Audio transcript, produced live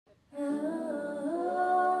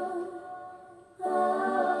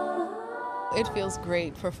It feels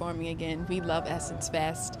great performing again. We love Essence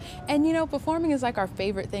Fest. And you know, performing is like our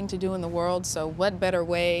favorite thing to do in the world, so what better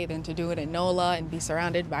way than to do it in NOLA and be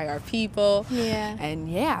surrounded by our people.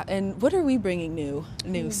 And what are we bringing new?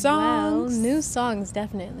 New songs? Well, new songs,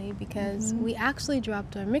 definitely, because we actually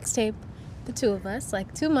dropped our mixtape, the two of us,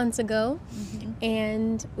 like 2 months ago,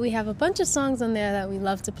 and we have a bunch of songs on there that we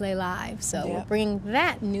love to play live, so we're bringing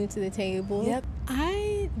that new to the table.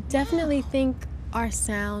 I definitely think our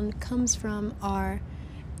sound comes from our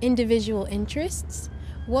individual interests.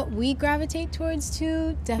 What we gravitate towards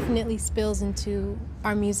too definitely spills into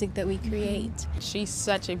our music that we create. She's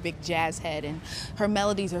such a big jazz head, and her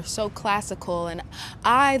melodies are so classical, and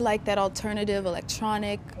I like that alternative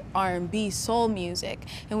electronic R&B soul music,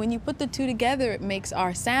 and when you put the two together it makes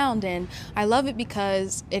our sound, and I love it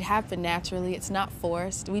because it happened naturally. It's not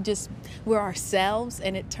forced. We're ourselves,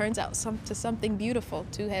 and it turns out to something beautiful.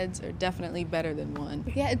 Two heads are definitely better than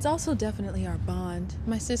one. Yeah, it's also definitely our bond.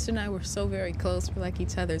 My sister and I were so very close. We're like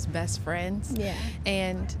each other's best friends.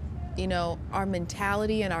 And you know, our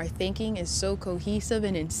mentality and our thinking is so cohesive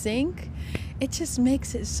and in sync. It just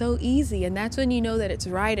makes it so easy, and that's when you know that it's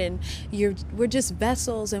right, and we're just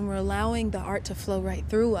vessels, and we're allowing the art to flow right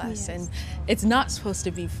through us, and it's not supposed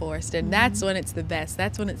to be forced, and that's when it's the best.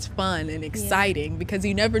 That's when it's fun and exciting, because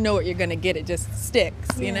you never know what you're gonna get. It just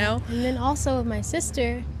sticks, you know? And then also my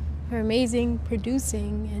sister, her amazing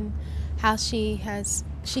producing, and how she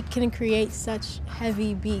can create such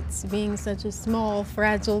heavy beats, being such a small,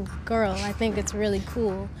 fragile girl. I think it's really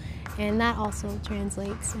cool. And that also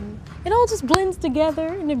translates, and it all just blends together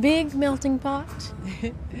in a big melting pot.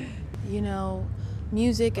 You know,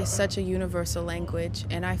 music is such a universal language,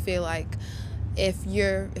 and I feel like if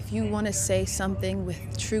you want to say something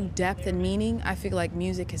with true depth and meaning, I feel like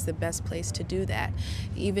music is the best place to do that.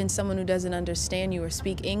 Even someone who doesn't understand you or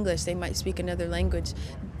speak English, they might speak another language,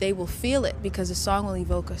 they will feel it because the song will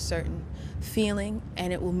evoke a certain feeling,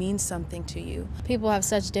 and it will mean something to you. People have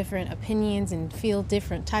such different opinions and feel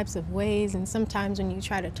different types of ways, and sometimes when you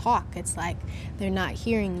try to talk, it's like they're not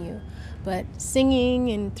hearing you. But singing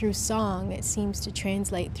and through song, it seems to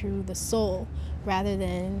translate through the soul rather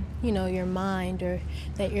than, you know, your mind, or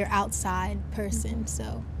that you're outside person.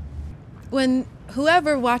 So when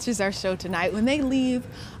whoever watches our show tonight, when they leave,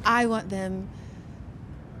 I want them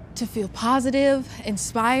to feel positive,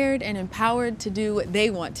 inspired, and empowered to do what they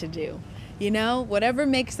want to do. You know, whatever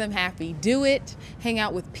makes them happy, do it. Hang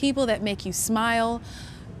out with people that make you smile.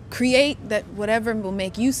 Create that whatever will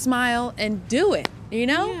make you smile, and do it, you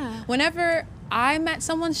know? Whenever I'm at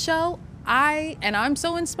someone's show, I'm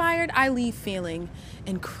so inspired, I leave feeling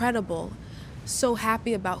incredible, so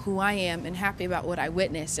happy about who I am and happy about what I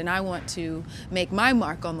witnessed, and I want to make my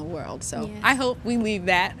mark on the world. So I hope we leave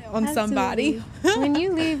that on somebody. When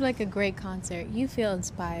you leave like a great concert, you feel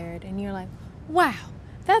inspired, and you're like, wow,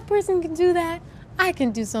 that person can do that. I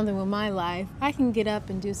can do something with my life. I can get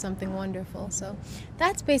up and do something wonderful. So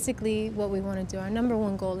that's basically what we want to do. Our number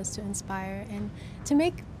one goal is to inspire and to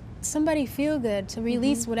make somebody feel good, to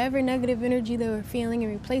release whatever negative energy they were feeling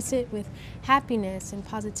and replace it with happiness and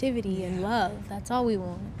positivity and love. That's all we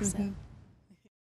want. So.